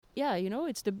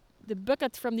it's the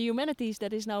bucket from the humanities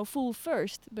that is now full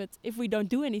first. But if we don't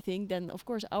do anything, then of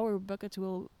course our buckets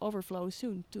will overflow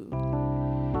soon too.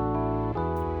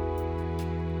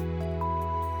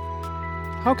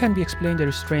 How can we explain the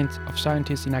restraint of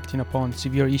scientists in acting upon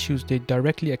severe issues they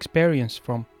directly experience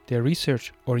from their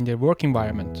research or in their work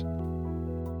environment?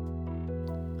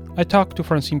 I talked to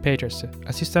Francine Peters,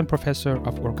 assistant professor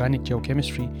of organic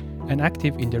geochemistry and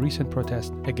active in the recent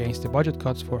protest against the budget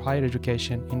cuts for higher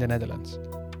education in the Netherlands.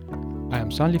 I am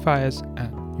Sanli Fayez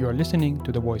and you are listening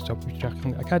to the Voice of Utrecht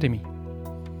Academy.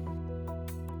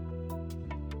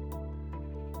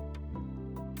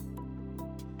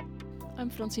 I'm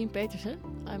Francine Petersen.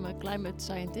 I'm a climate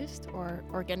scientist or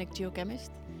organic geochemist,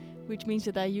 which means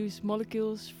that I use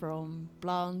molecules from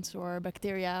plants or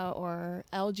bacteria or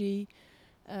algae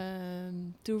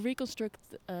to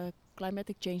reconstruct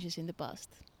climatic changes in the past.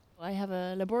 I have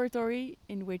a laboratory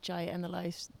in which I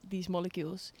analyze these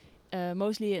molecules,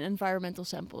 mostly in environmental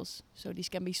samples. So these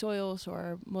can be soils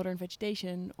or modern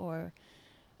vegetation or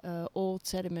old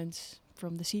sediments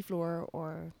from the seafloor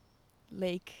or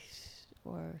lakes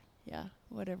or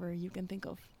whatever you can think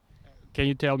of. Can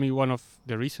you tell me one of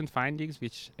the recent findings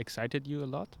which excited you a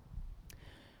lot?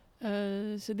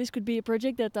 So this could be a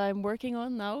project that I'm working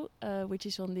on now, which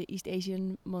is on the East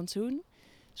Asian monsoon.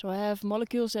 So I have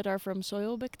molecules that are from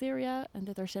soil bacteria and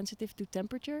that are sensitive to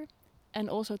temperature and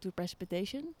also to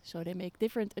precipitation. So they make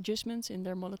different adjustments in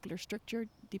their molecular structure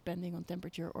depending on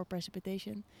temperature or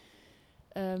precipitation.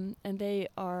 And they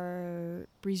are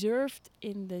preserved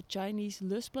in the Chinese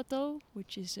Lus Plateau,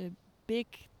 which is a big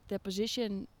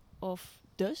deposition of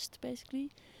dust,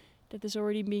 basically, that has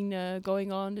already been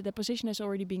going on. The deposition has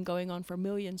already been going on for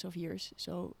millions of years.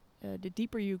 So the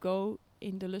deeper you go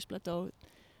in the Lus Plateau,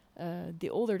 the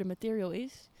older the material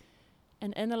is.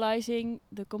 And analyzing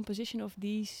the composition of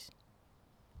these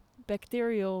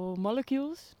bacterial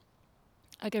molecules,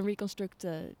 I can reconstruct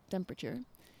temperature.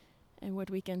 And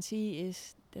what we can see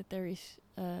is that there is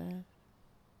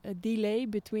a delay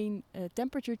between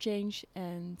temperature change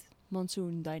and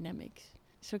monsoon dynamics.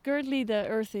 So currently the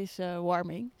Earth is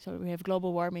warming, so we have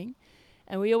global warming.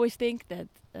 And we always think that,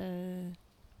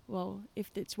 if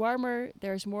it's warmer,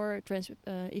 there's more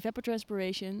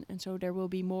evapotranspiration, and so there will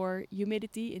be more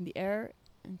humidity in the air.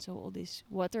 And so all this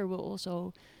water will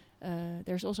also,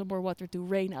 there's also more water to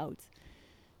rain out.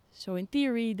 So in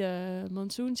theory, the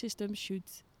monsoon system should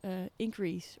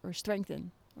increase or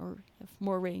strengthen or have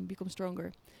more rain, become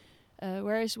stronger.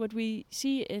 Whereas what we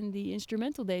see in the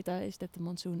instrumental data is that the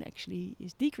monsoon actually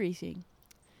is decreasing.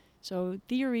 So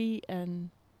theory and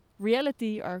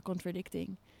reality are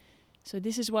contradicting. So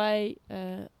this is why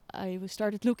I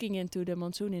started looking into the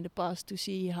monsoon in the past to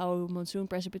see how monsoon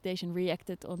precipitation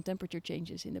reacted on temperature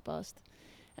changes in the past.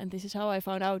 And this is how I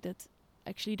found out that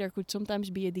actually there could sometimes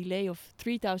be a delay of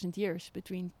 3,000 years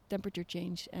between temperature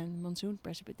change and monsoon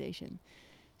precipitation.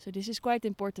 So this is quite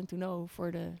important to know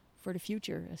for the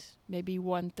future, as maybe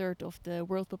 1/3 of the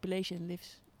world population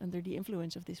lives under the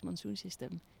influence of this monsoon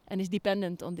system and is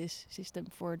dependent on this system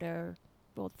for their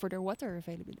water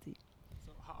availability.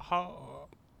 So how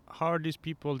are these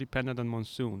people dependent on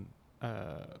monsoon?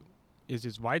 Is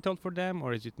this vital for them,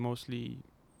 or is it mostly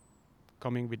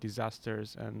coming with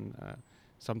disasters and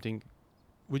something?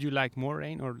 Would you like more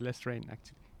rain or less rain,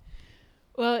 actually?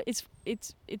 Well, it's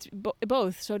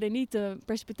both. So they need the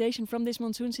precipitation from this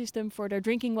monsoon system for their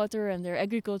drinking water and their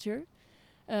agriculture.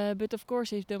 But of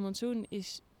course, if the monsoon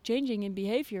is changing in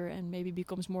behavior and maybe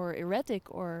becomes more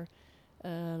erratic or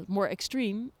more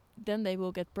extreme, then they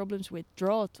will get problems with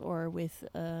drought or with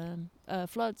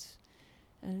floods.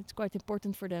 And it's quite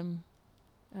important for them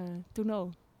to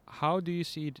know. How do you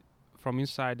see it from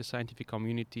inside the scientific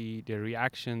community, the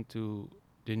reaction to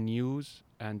the news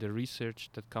and the research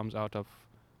that comes out of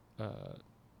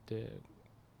the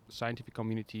scientific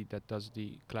community that does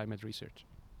the climate research?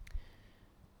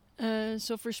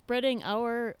 So for spreading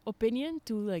our opinion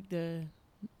to like the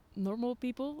normal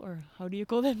people, or how do you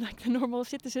call them, like the normal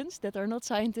citizens that are not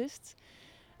scientists,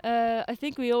 I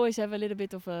think we always have a little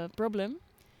bit of a problem.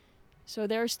 So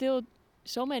there are still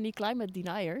so many climate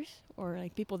deniers, or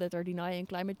like people that are denying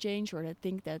climate change or that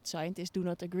think that scientists do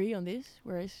not agree on this,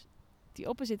 whereas the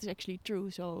opposite is actually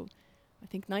true. So I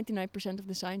think 99% of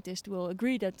the scientists will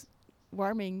agree that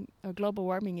global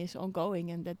warming is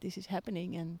ongoing and that this is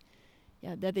happening, and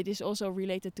that it is also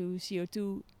related to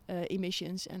CO2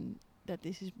 emissions, and that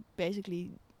this is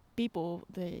basically people,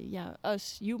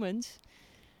 us humans,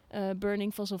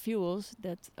 burning fossil fuels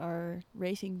that are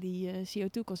raising the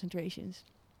CO2 concentrations.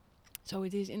 So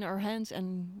it is in our hands,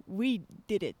 and we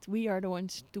did it. We are the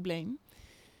ones to blame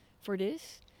for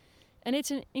this. And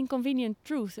it's an inconvenient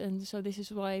truth, and so this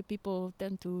is why people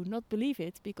tend to not believe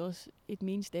it, because it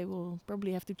means they will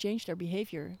probably have to change their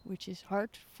behavior, which is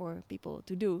hard for people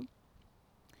to do.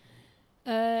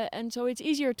 And so it's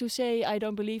easier to say, I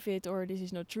don't believe it, or this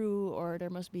is not true, or there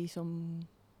must be some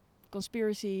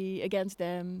conspiracy against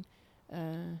them.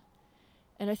 And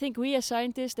I think we as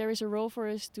scientists, there is a role for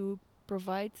us to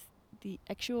provide the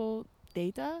actual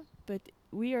data, but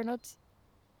we are not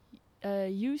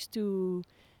used to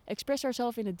express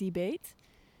ourselves in a debate.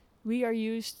 We are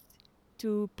used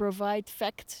to provide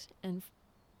facts, and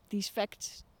these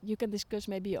facts you can discuss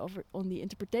maybe over on the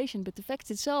interpretation, but the facts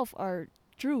itself are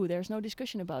true. There's no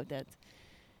discussion about that.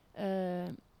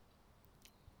 And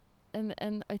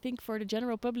I think for the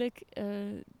general public,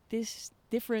 this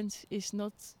difference is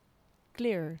not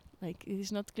clear. Like, it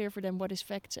is not clear for them what is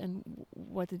facts and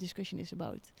what the discussion is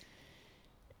about.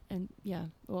 And yeah,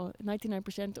 well,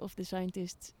 99% of the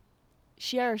scientists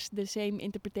shares the same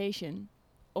interpretation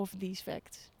of these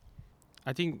facts.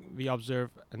 I think we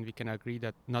observe and we can agree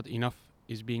that not enough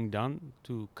is being done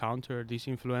to counter these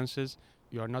influences.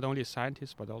 You are not only a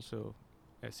scientist, but also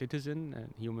a citizen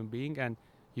and human being, and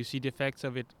you see the effects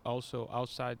of it also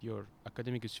outside your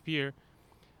academic sphere,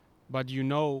 but you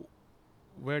know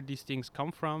where these things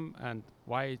come from and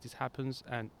why this happens,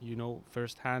 and you know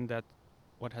firsthand that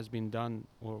what has been done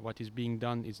or what is being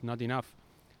done is not enough.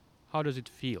 How does it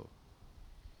feel?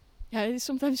 Yeah, it is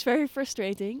sometimes very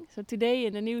frustrating. So today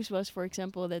in the news was, for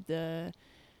example, that the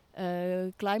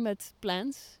climate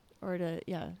plans, or the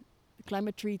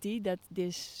climate treaty that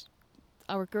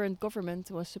our current government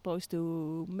was supposed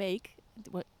to make,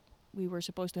 what we were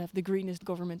supposed to have the greenest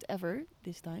government ever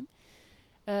this time,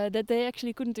 that they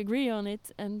actually couldn't agree on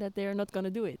it, and that they are not going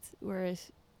to do it.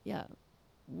 Whereas,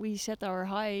 we set our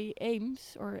high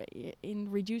aims in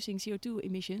reducing CO2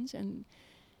 emissions, and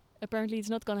apparently it's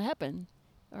not going to happen,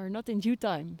 or not in due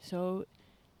time. So,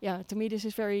 to me this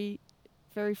is very,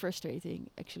 very frustrating,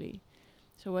 actually.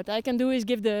 So what I can do is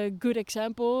give the good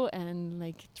example and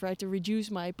try to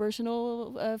reduce my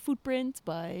personal footprint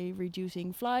by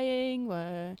reducing flying,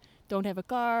 don't have a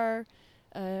car,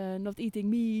 not eating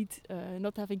meat,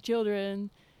 not having children.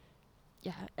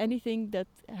 Anything that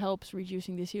helps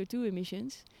reducing the CO2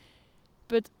 emissions.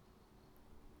 But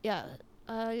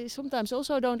I sometimes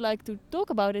also don't like to talk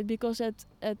about it, because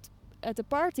at a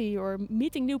party or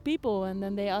meeting new people, and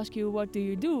then they ask you, what do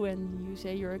you do? And you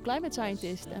say you're a climate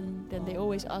scientist, and then they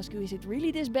always ask you, is it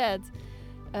really this bad?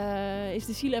 Is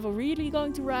the sea level really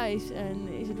going to rise? And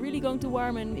is it really going to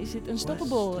warm? And is it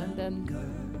unstoppable? And then,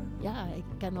 I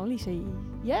can only say,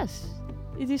 yes,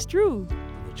 it is true.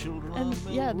 And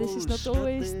this is not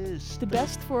always the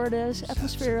best for the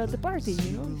atmosphere at the party,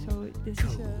 So this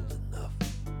is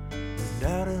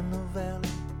out in the valley,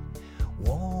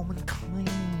 warm and clean.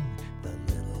 The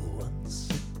little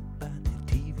ones sit by the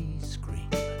TV screen.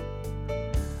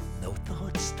 No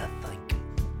thoughts to think,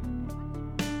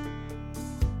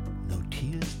 no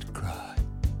tears to cry.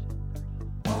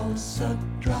 All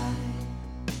sucked dry,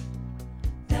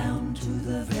 down to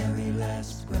the very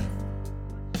last breath.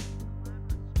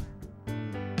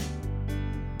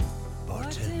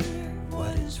 Bartender,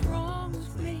 what is wrong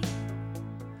with me?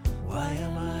 Why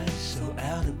am I so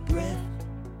out of breath?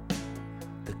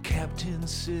 The captain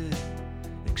said,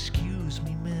 excuse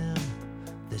me, ma'am,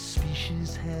 the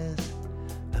species has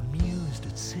amused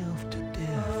itself to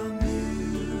death.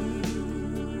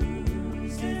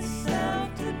 Amused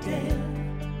itself to death.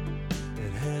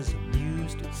 It has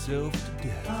amused itself to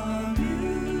death. I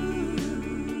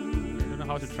don't know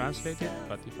how to translate it,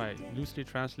 but if I loosely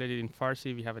translate it in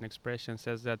Farsi, we have an expression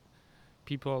says that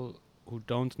people who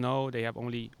don't know, they have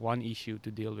only one issue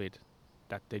to deal with,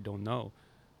 that they don't know.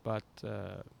 But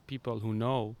people who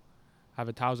know have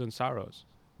 1,000 sorrows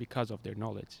because of their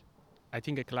knowledge. I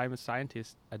think a climate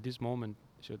scientist at this moment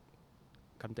should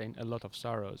contain a lot of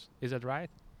sorrows. Is that right?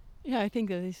 I think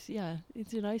that is,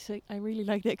 it's a nice, I really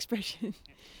like the expression.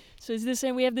 So it's the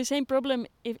same, we have the same problem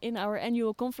in our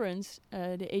annual conference,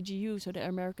 the AGU, so the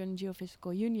American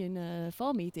Geophysical Union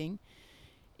fall meeting.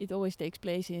 It always takes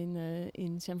place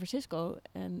in San Francisco,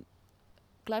 and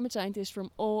climate scientists from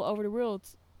all over the world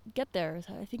get there.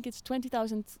 So I think it's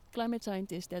 20,000 climate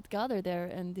scientists that gather there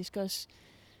and discuss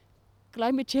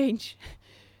climate change.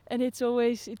 And it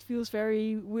feels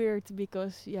very weird,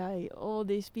 because all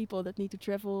these people that need to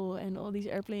travel, and all these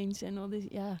airplanes and all this,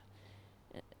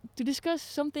 to discuss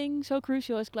something so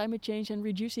crucial as climate change and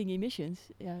reducing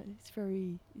emissions, it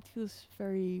feels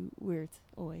very weird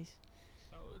always.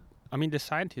 I mean, the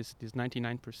scientists, these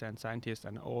 99% scientists,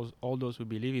 and all those who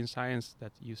believe in science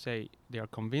that you say they are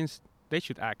convinced they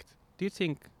should act. Do you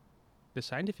think the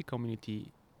scientific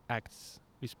community acts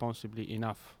responsibly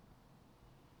enough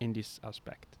in this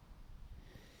aspect?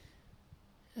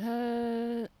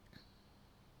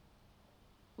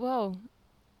 Well,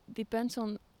 depends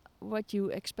on what you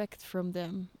expect from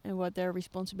them and what their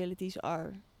responsibilities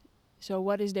are. So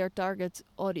what is their target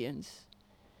audience?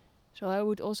 So I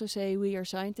would also say we are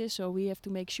scientists, so we have to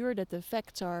make sure that the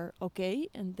facts are okay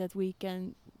and that we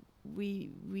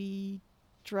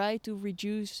try to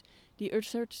reduce the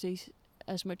uncertainties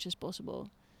as much as possible.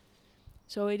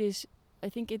 So I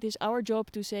think it is our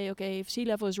job to say, okay, if sea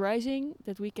level is rising,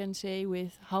 that we can say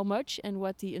with how much and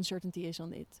what the uncertainty is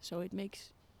on it. So it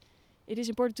is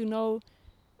important to know,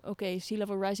 okay, sea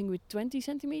level rising with 20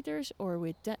 centimeters or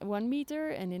with 1 meter,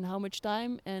 and in how much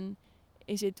time, and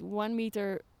is it 1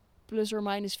 meter plus or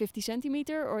minus 50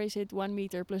 centimeter, or is it 1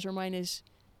 meter plus or minus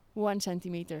 1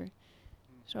 centimeter?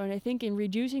 So, and I think in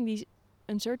reducing these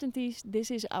uncertainties,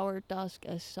 this is our task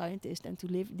as scientists, and to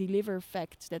deliver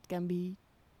facts that can be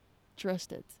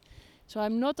trusted. So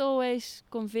I'm not always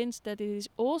convinced that it is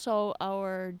also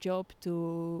our job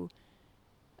to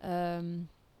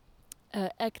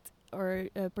act or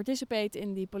participate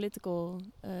in the political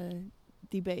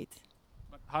debate.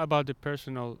 But how about the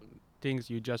personal things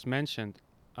you just mentioned?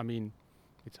 I mean,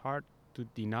 it's hard to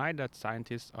deny that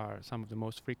scientists are some of the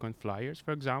most frequent flyers,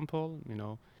 for example.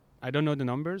 I don't know the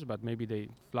numbers, but maybe they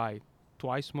fly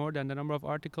twice more than the number of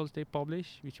articles they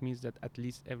publish, which means that at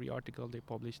least every article they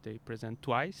publish, they present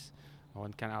twice.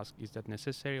 One can ask, is that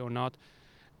necessary or not?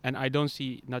 And I don't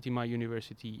see, not in my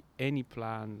university, any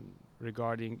plan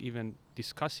regarding even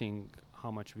discussing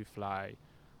how much we fly.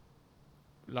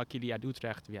 Luckily at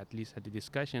Utrecht, we at least had the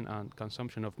discussion on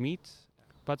consumption of meat.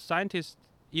 But scientists,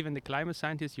 even the climate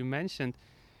scientists you mentioned,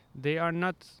 they are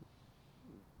not,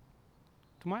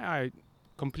 to my eye,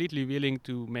 completely willing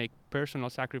to make personal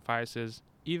sacrifices,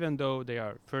 even though they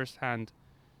are first-hand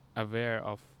aware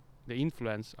of the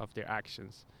influence of their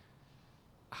actions.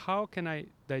 How can I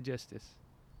digest this?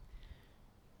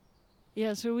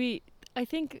 Yeah, so I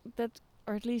think that,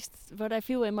 or at least what I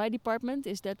feel in my department,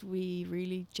 is that we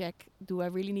really check, do I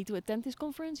really need to attend this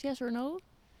conference, yes or no?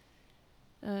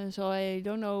 So I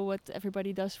don't know what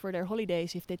everybody does for their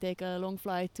holidays, if they take a long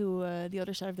flight to the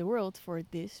other side of the world for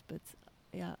this, but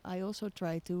yeah, I also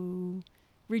try to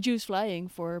reduce flying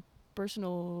for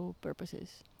personal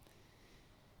purposes.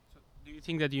 So do you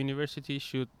think that the university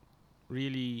should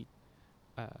really,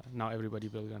 now everybody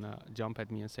will gonna jump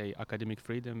at me and say academic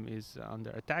freedom is under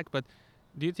attack, but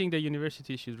do you think the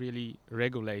university should really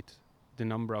regulate the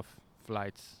number of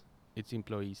flights its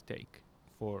employees take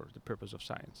for the purpose of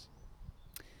science?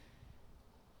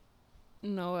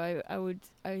 No,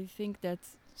 I think that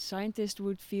scientists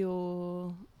would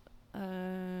feel,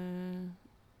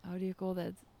 how do you call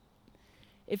that?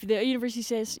 If the university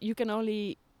says you can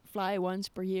only fly once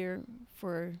per year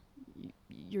for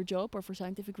your job or for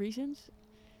scientific reasons,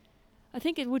 I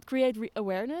think it would create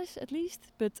awareness at least.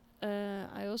 But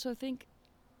I also think,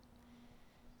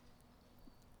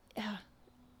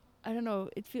 I don't know.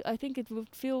 I think it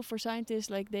would feel for scientists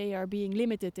like they are being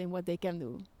limited in what they can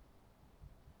do.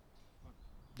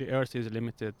 The Earth is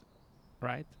limited,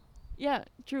 right? Yeah,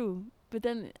 true. But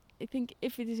then I think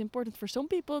if it is important for some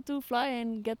people to fly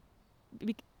and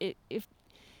if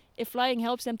flying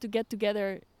helps them to get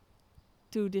together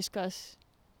to discuss,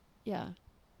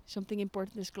 something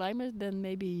important as climate, then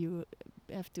maybe you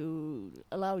have to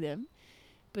allow them.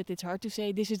 But it's hard to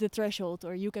say this is the threshold,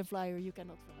 or you can fly or you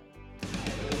cannot fly.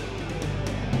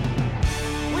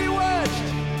 We watched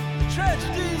the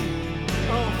tragedy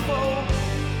unfold.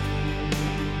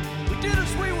 We did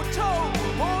as we were told, we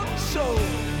weren't sold.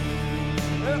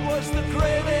 It was the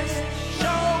greatest show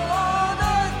on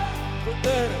earth, but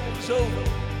then it was over.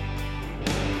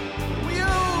 We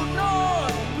owed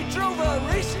on, we drove our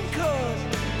racing cars.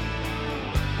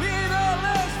 We ate our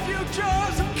last few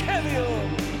jars of caviar.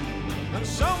 And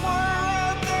somewhere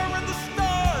out there in the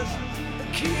stars, a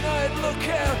keen-eyed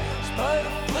lookout spied a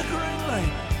flickering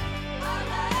light.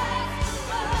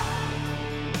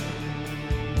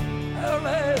 Our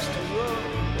last hurrah.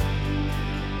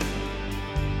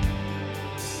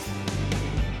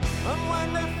 And when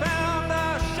they found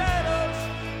our shadows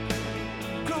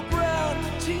go round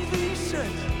the TV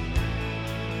set,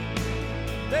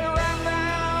 they ran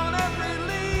down every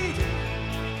lead.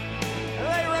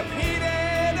 They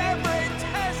repeated every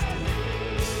test.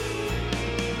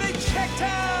 They checked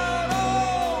out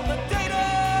all the data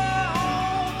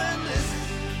on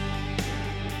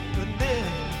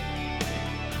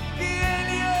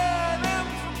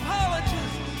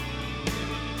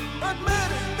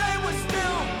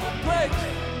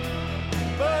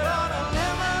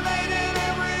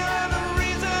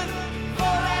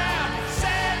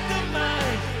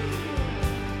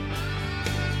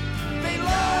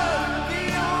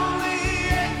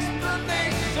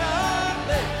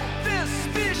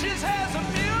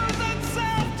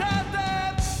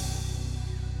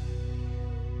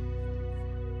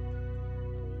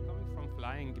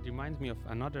of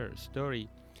another story.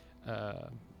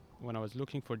 When I was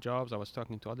looking for jobs, I was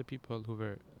talking to other people who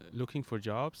were looking for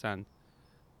jobs, and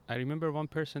I remember one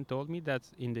person told me that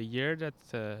in the year that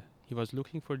he was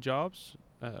looking for jobs,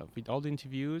 with all the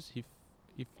interviews, he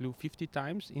flew 50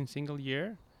 times in single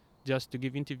year just to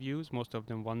give interviews, most of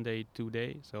them 1 day, 2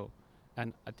 day. So,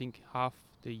 and I think half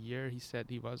the year he said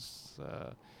he was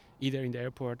either in the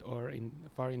airport or in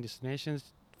foreign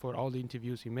destinations for all the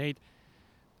interviews he made.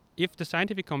 If the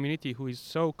scientific community, who is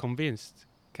so convinced,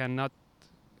 cannot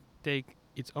take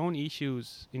its own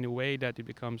issues in a way that it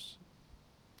becomes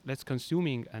less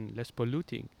consuming and less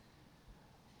polluting,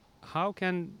 how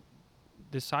can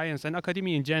the science and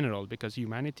academia in general, because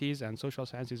humanities and social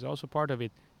science is also part of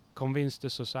it, convince the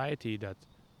society that,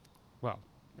 well,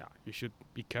 yeah, you should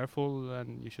be careful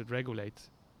and you should regulate?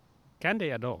 Can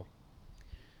they at all?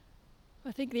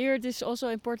 I think here it is also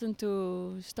important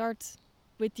to start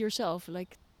with yourself,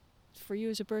 like for you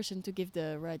as a person to give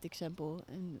the right example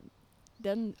and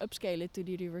then upscale it to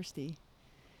the university.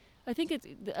 I think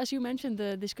as you mentioned,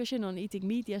 the discussion on eating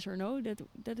meat, yes or no,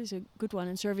 that is a good one,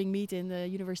 and serving meat in the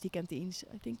university canteens.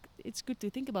 I think it's good to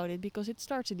think about it because it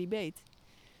starts a debate.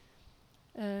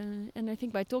 And I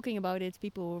think by talking about it,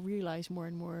 people realize more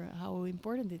and more how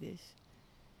important it is.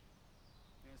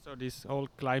 So this whole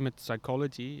climate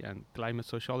psychology and climate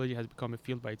sociology has become a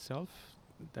field by itself,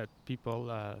 that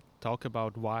people talk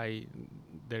about why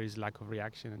there is lack of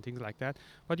reaction and things like that.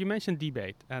 But you mentioned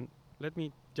debate, and let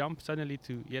me jump suddenly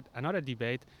to yet another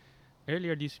debate.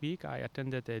 Earlier this week, I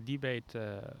attended a debate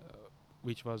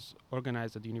which was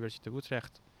organized at the University of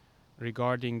Utrecht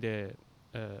regarding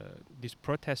this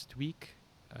protest week,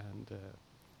 and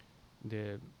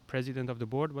the president of the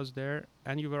board was there,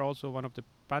 and you were also one of the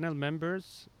panel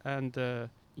members, and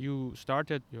you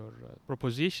started your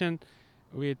proposition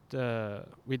with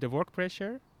the work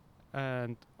pressure,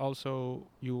 and also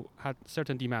you had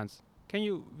certain demands. Can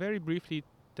you very briefly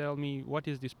tell me what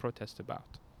is this protest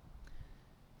about?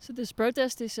 So this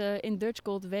protest is in Dutch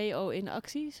called WO in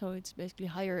actie, so it's basically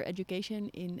higher education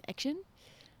in action.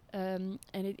 And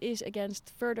it is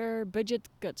against further budget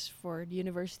cuts for the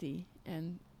university.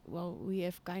 And well, we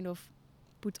have kind of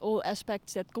put all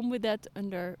aspects that come with that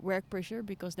under work pressure,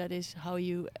 because that is how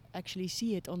you actually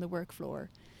see it on the work floor.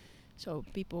 So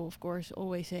people, of course,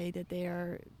 always say that they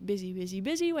are busy, busy,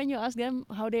 busy when you ask them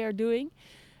how they are doing.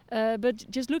 But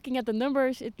just looking at the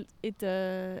numbers, it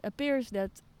appears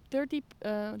that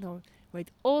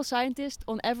all scientists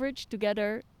on average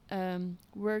together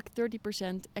work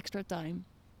 30% extra time,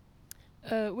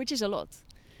 which is a lot.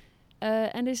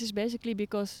 And this is basically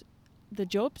because the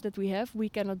jobs that we have, we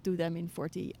cannot do them in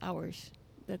 40 hours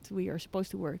that we are supposed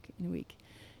to work in a week.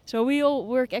 So we all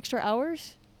work extra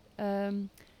hours, and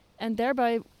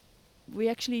thereby we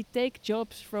actually take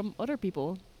jobs from other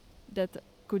people that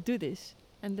could do this.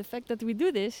 And the fact that we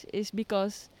do this is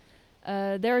because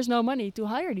there is no money to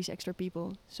hire these extra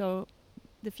people. So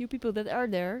the few people that are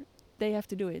there, they have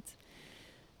to do it.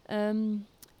 And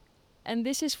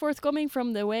this is forthcoming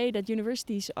from the way that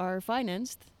universities are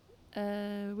financed,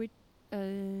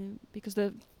 because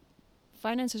the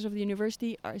finances of the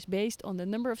university is based on the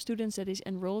number of students that is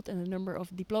enrolled and the number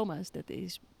of diplomas that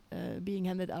is being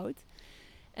handed out.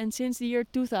 And since the year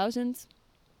 2000,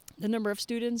 the number of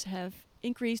students have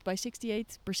increased by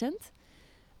 68%,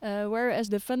 whereas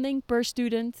the funding per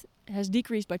student has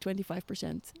decreased by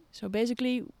 25%. So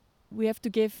basically, we have to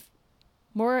give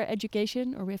more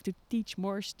education, or we have to teach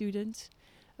more students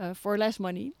for less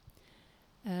money,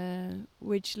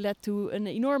 which led to an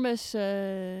enormous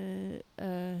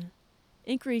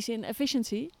increase in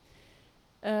efficiency.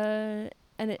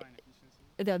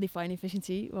 Define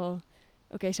efficiency. Well,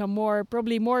 okay, so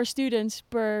probably more students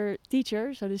per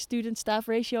teacher. So the student-staff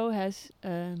ratio has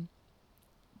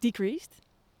decreased.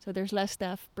 So there's less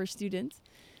staff per student.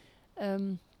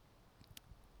 And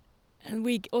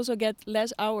we also get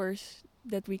less hours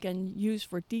that we can use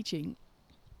for teaching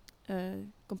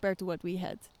compared to what we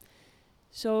had.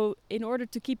 So in order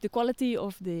to keep the quality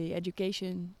of the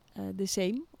education the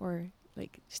same, or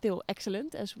like still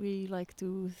excellent as we like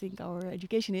to think our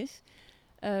education is,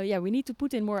 we need to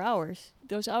put in more hours.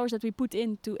 Those hours that we put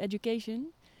into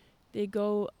education, they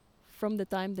go from the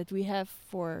time that we have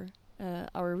for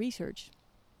our research.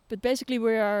 But basically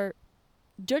we are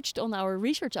judged on our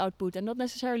research output and not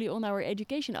necessarily on our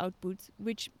education output,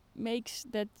 which makes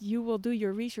that you will do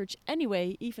your research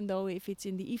anyway, even though if it's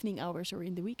in the evening hours or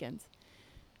in the weekend.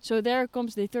 So there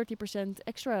comes the 30%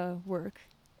 extra work,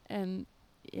 and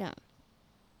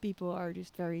people are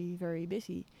just very, very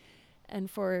busy. And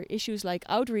for issues like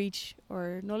outreach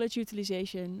or knowledge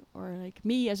utilization, or like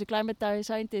me as a climate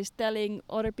scientist telling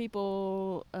other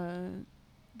people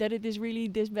that it is really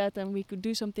this bad and we could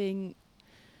do something,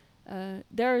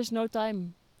 there is no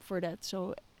time for that.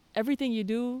 So everything you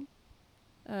do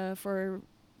for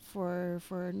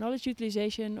knowledge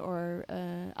utilization or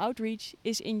outreach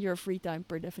is in your free time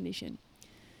per definition.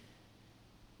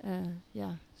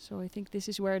 So I think this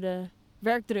is where the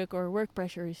werkdruk or work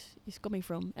pressure is coming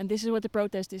from, and this is what the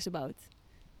protest is about.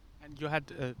 And you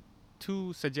had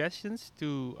 2 suggestions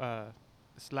to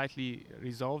slightly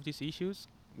resolve these issues.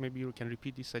 Maybe you can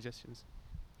repeat these suggestions.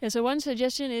 Yeah, so one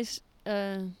suggestion is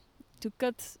to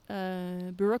cut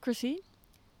bureaucracy.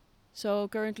 So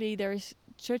currently there is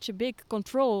such a big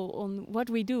control on what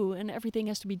we do, and everything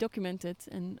has to be documented.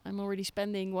 And I'm already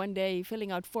spending one day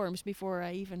filling out forms before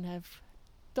I even have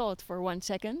thought for 1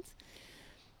 second.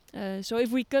 So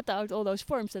if we cut out all those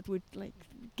forms, that would like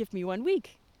give me 1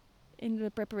 week in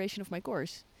the preparation of my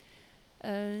course.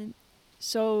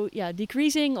 So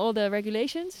decreasing all the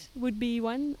regulations would be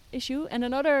one issue. And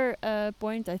another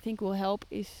point I think will help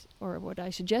is, or what I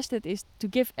suggested is to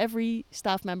give every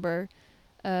staff member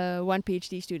 1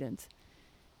 PhD student.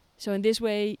 So in this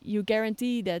way, you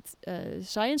guarantee that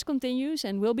science continues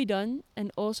and will be done.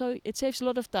 And also it saves a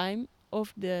lot of time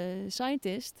of the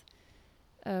scientist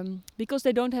because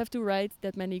they don't have to write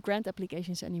that many grant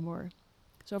applications anymore.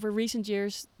 So over recent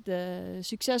years, the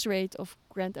success rate of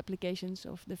grant applications,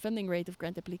 of the funding rate of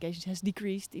grant applications has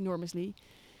decreased enormously.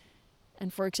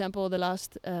 And for example, the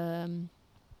last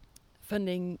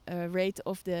funding rate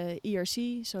of the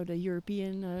ERC, so the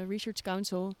European Research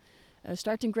Council,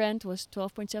 starting grant was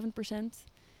 12.7%.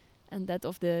 And that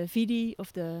of the VD,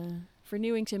 of the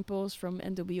Vernieuwings Impulse from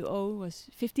NWO, was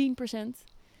 15%.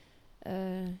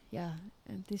 And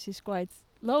this is quite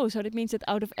low. So that means that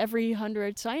out of every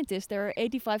 100 scientists, there are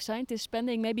 85 scientists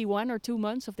spending maybe 1 or 2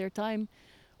 months of their time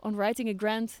on writing a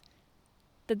grant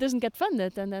that doesn't get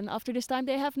funded. And then after this time,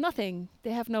 they have nothing.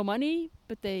 They have no money,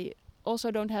 but they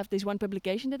also don't have this 1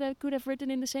 publication that they could have written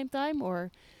in the same time,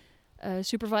 or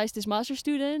supervised this master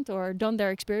student, or done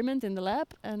their experiment in the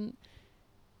lab. And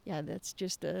that's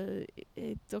just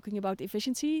talking about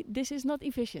efficiency. This is not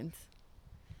efficient.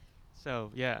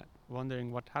 So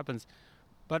wondering what happens.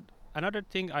 But another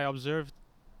thing I observed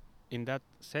in that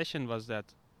session was that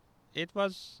it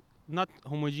was not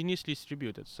homogeneously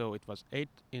distributed. So it was 8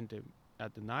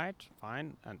 at the night,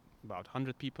 fine, and about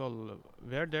 100 people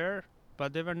were there,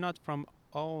 but they were not from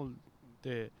all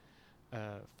the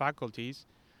faculties.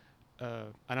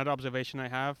 Another observation I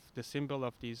have, the symbol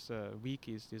of this week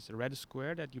is this red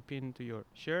square that you pin to your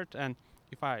shirt. And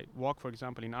if I walk, for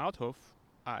example, in Uithof,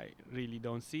 I really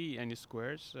don't see any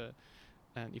squares.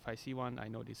 And if I see one, I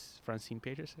know this Francine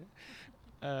Peters.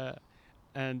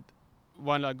 And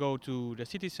when I go to the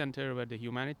city center where the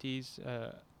humanities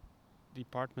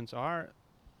departments are,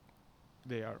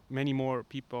 there are many more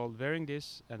people wearing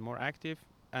this and more active.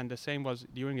 And the same was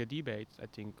during the debate. I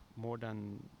think more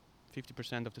than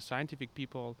 50% of the scientific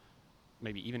people,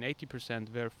 maybe even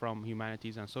 80%, were from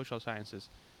humanities and social sciences.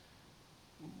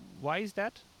 Why is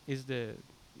that? Is the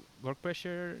work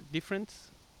pressure different?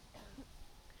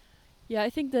 Yeah, I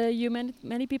think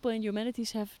many people in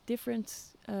humanities have different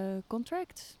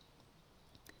contracts.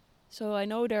 So I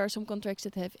know there are some contracts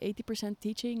that have 80%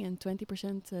 teaching and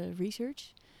 20%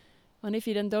 research. And if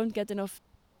you then don't get enough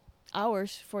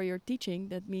hours for your teaching,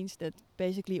 that means that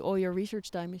basically all your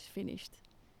research time is finished.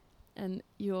 And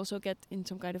you also get in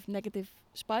some kind of negative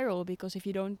spiral, because if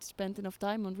you don't spend enough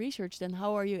time on research, then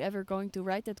how are you ever going to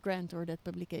write that grant or that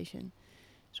publication?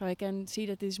 So I can see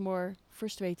that this is more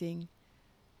frustrating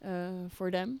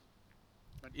for them.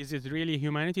 But is it really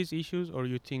humanities issues, or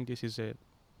you think this is a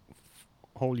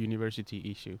whole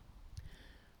university issue?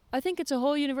 I think it's a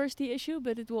whole university issue,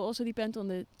 but it will also depend on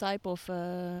the type of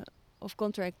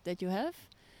contract that you have.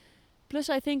 Plus,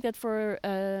 I think that for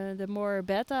the more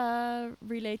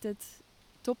beta-related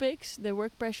topics, the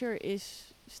work pressure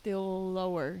is still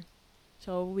lower.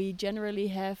 So we generally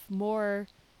have more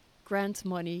grant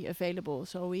money available.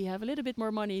 So we have a little bit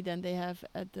more money than they have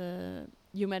at the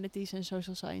humanities and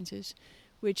social sciences,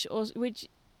 which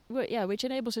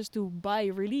enables us to buy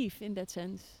relief in that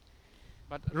sense.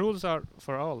 But rules are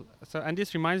for all. So, and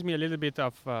this reminds me a little bit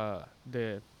of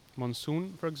the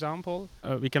monsoon, for example.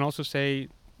 We can also say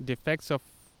the effects of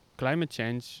climate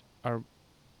change are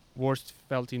worst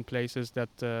felt in places that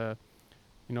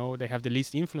they have the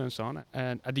least influence on.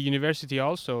 And at the university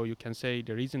also, you can say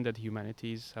the reason that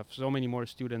humanities have so many more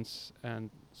students and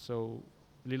so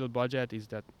little budget is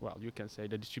that, well, you can say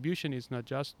the distribution is not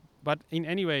just. But in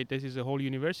any way, this is a whole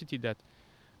university that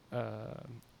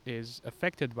is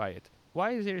affected by it.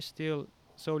 Why is there still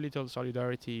so little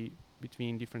solidarity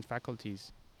between different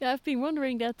faculties? Yeah, I've been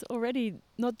wondering that already,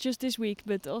 not just this week,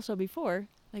 but also before.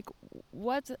 Like,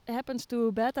 what happens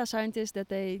to beta scientists that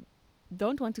they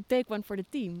don't want to take one for the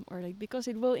team, or like because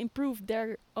it will improve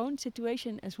their own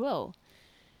situation as well.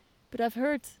 But I've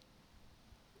heard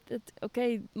that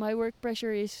okay, my work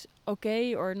pressure is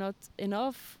okay or not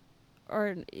enough,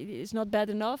 or it's not bad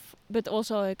enough, but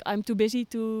also like I'm too busy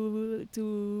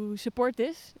to support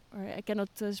this, or I cannot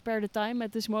spare the time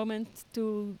at this moment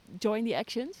to join the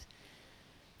actions.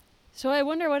 So I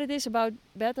wonder what it is about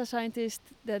beta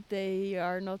scientists that they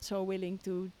are not so willing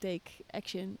to take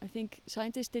action. I think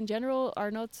scientists in general are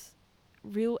not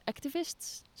real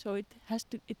activists, so it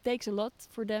takes a lot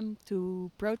for them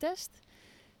to protest.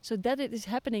 So that it is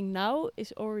happening now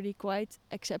is already quite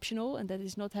exceptional, and that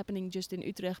is not happening just in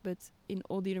Utrecht, but in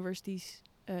all the universities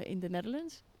in the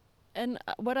Netherlands. And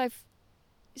what I've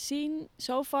seen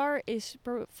so far is,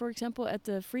 for example, at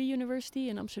the Free University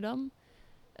in Amsterdam,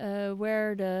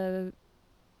 where the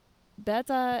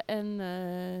beta and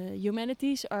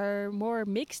humanities are more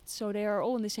mixed, so they are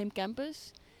all on the same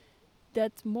campus,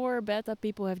 that more beta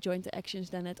people have joined the actions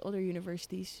than at other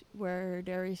universities where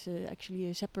there is actually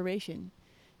a separation.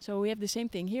 So we have the same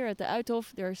thing here at the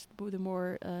Uithof. There's the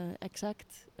more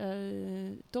exact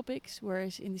topics,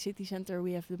 whereas in the city center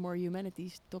we have the more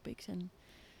humanities topics, and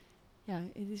yeah,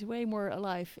 it is way more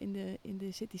alive in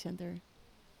the city center.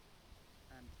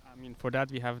 And I mean, for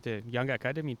that we have the Young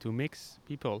Academy to mix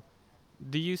people.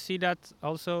 Do you see that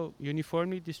also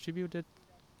uniformly distributed,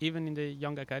 even in the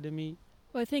Young Academy?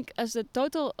 Well, I think as the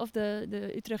total of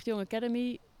the Utrecht Young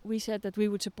Academy, we said that we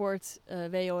would support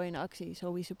WO in Actie,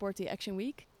 so we support the Action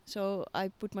Week. So I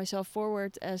put myself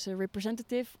forward as a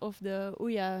representative of the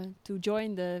UJA to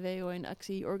join the WO in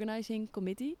Actie organizing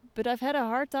committee. But I've had a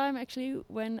hard time actually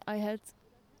when I had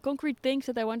concrete things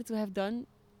that I wanted to have done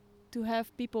to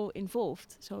have people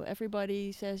involved. So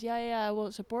everybody says, yeah, I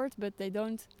will support, but they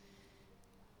don't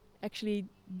actually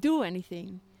do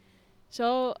anything.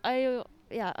 So I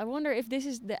wonder if this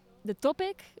is the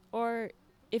topic or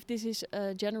if this is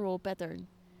a general pattern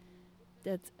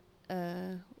that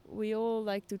we all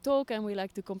like to talk and we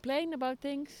like to complain about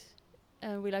things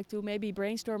and we like to maybe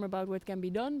brainstorm about what can be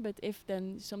done, but if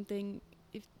then some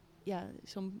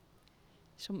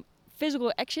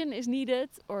physical action is needed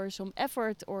or some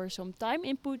effort or some time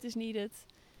input is needed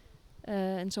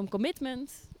and some commitment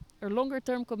or longer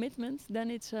term commitment, then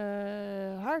it's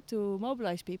hard to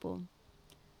mobilize people.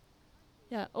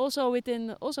 Yeah, also within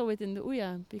the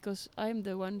UJA, because I'm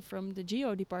the one from the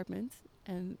Geo department,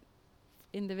 and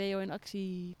in the WO in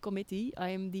Actie committee, I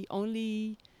am the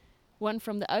only one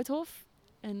from the Uithof,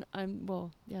 and I'm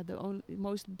the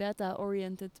most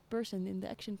beta-oriented person in the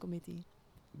action committee.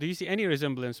 Do you see any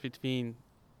resemblance between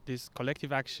this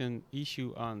collective action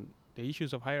issue on the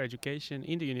issues of higher education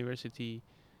in the university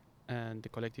and the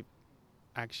collective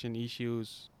action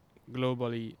issues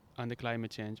globally on the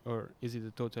climate change, or is it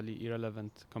a totally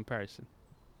irrelevant comparison?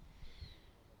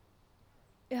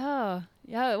 Yeah.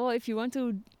 Well, if you want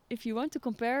to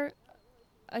compare,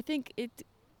 I think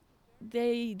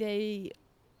they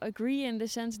agree in the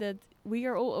sense that we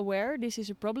are all aware this is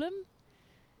a problem,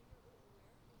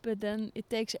 but then it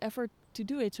takes effort to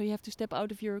do it. So you have to step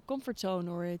out of your comfort zone,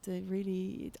 or it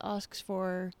asks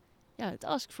for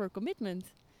commitment.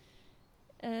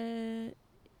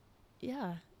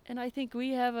 And I think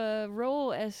we have a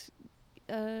role as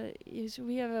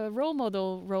we have a role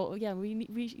model role. Yeah,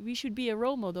 we should be a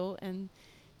role model and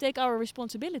take our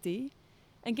responsibility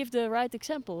and give the right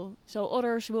example, so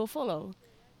others will follow.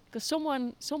 Because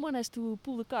someone has to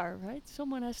pull the car, right?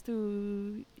 Someone has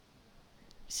to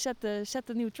set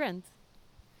the new trend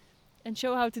and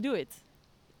show how to do it.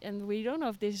 And we don't know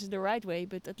if this is the right way,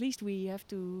 but at least we have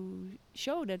to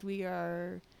show that we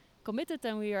are committed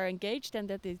and we are engaged, and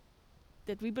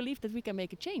that we believe that we can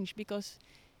make a change. Because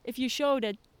if you show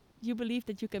that you believe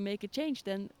that you can make a change,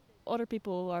 then other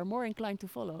people are more inclined to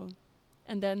follow.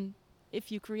 And then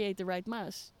if you create the right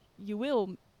mass, you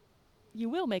will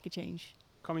make a change.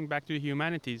 Coming back to the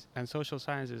humanities and social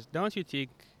sciences, don't you think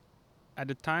at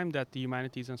the time that the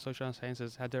humanities and social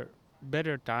sciences had a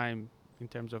better time in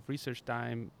terms of research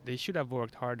time, they should have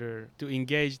worked harder to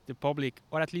engage the public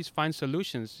or at least find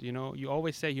solutions? You know, you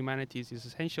always say humanities is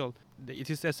essential. It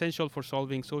is essential for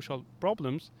solving social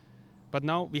problems, but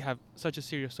now we have such a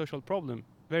serious social problem.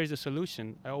 Where is the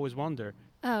solution? I always wonder.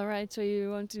 Ah, right. So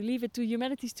you want to leave it to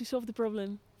humanities to solve the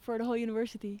problem for the whole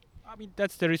university? I mean,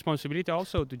 that's the responsibility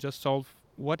also, to just solve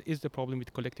what is the problem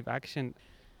with collective action.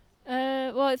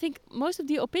 Well, I think most of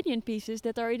the opinion pieces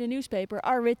that are in the newspaper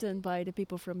are written by the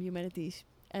people from humanities.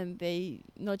 And they,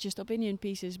 not just opinion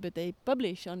pieces, but they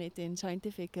publish on it in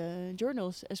scientific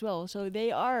journals as well. So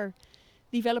they are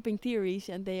developing theories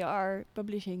and they are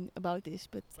publishing about this.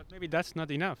 But maybe that's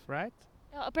not enough, right?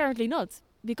 apparently not,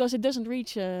 because it doesn't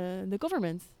reach the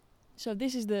government. So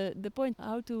this is the point,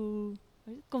 how to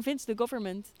convince the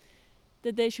government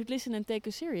that they should listen and take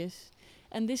us serious.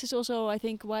 And this is also, I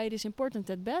think, why it is important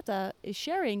that Beta is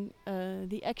sharing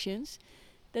the actions,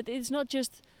 that it's not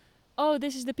just, oh,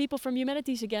 this is the people from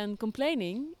humanities again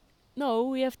complaining. No,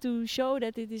 we have to show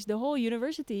that it is the whole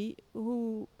university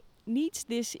who needs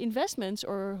these investments,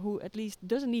 or who at least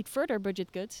doesn't need further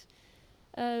budget cuts,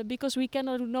 because we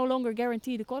cannot no longer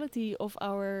guarantee the quality of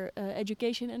our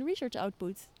education and research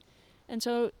output. And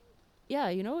so, yeah,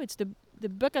 it's the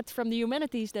bucket from the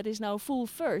humanities that is now full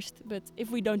first. But if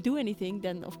we don't do anything,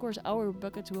 then of course our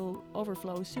buckets will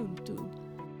overflow soon too.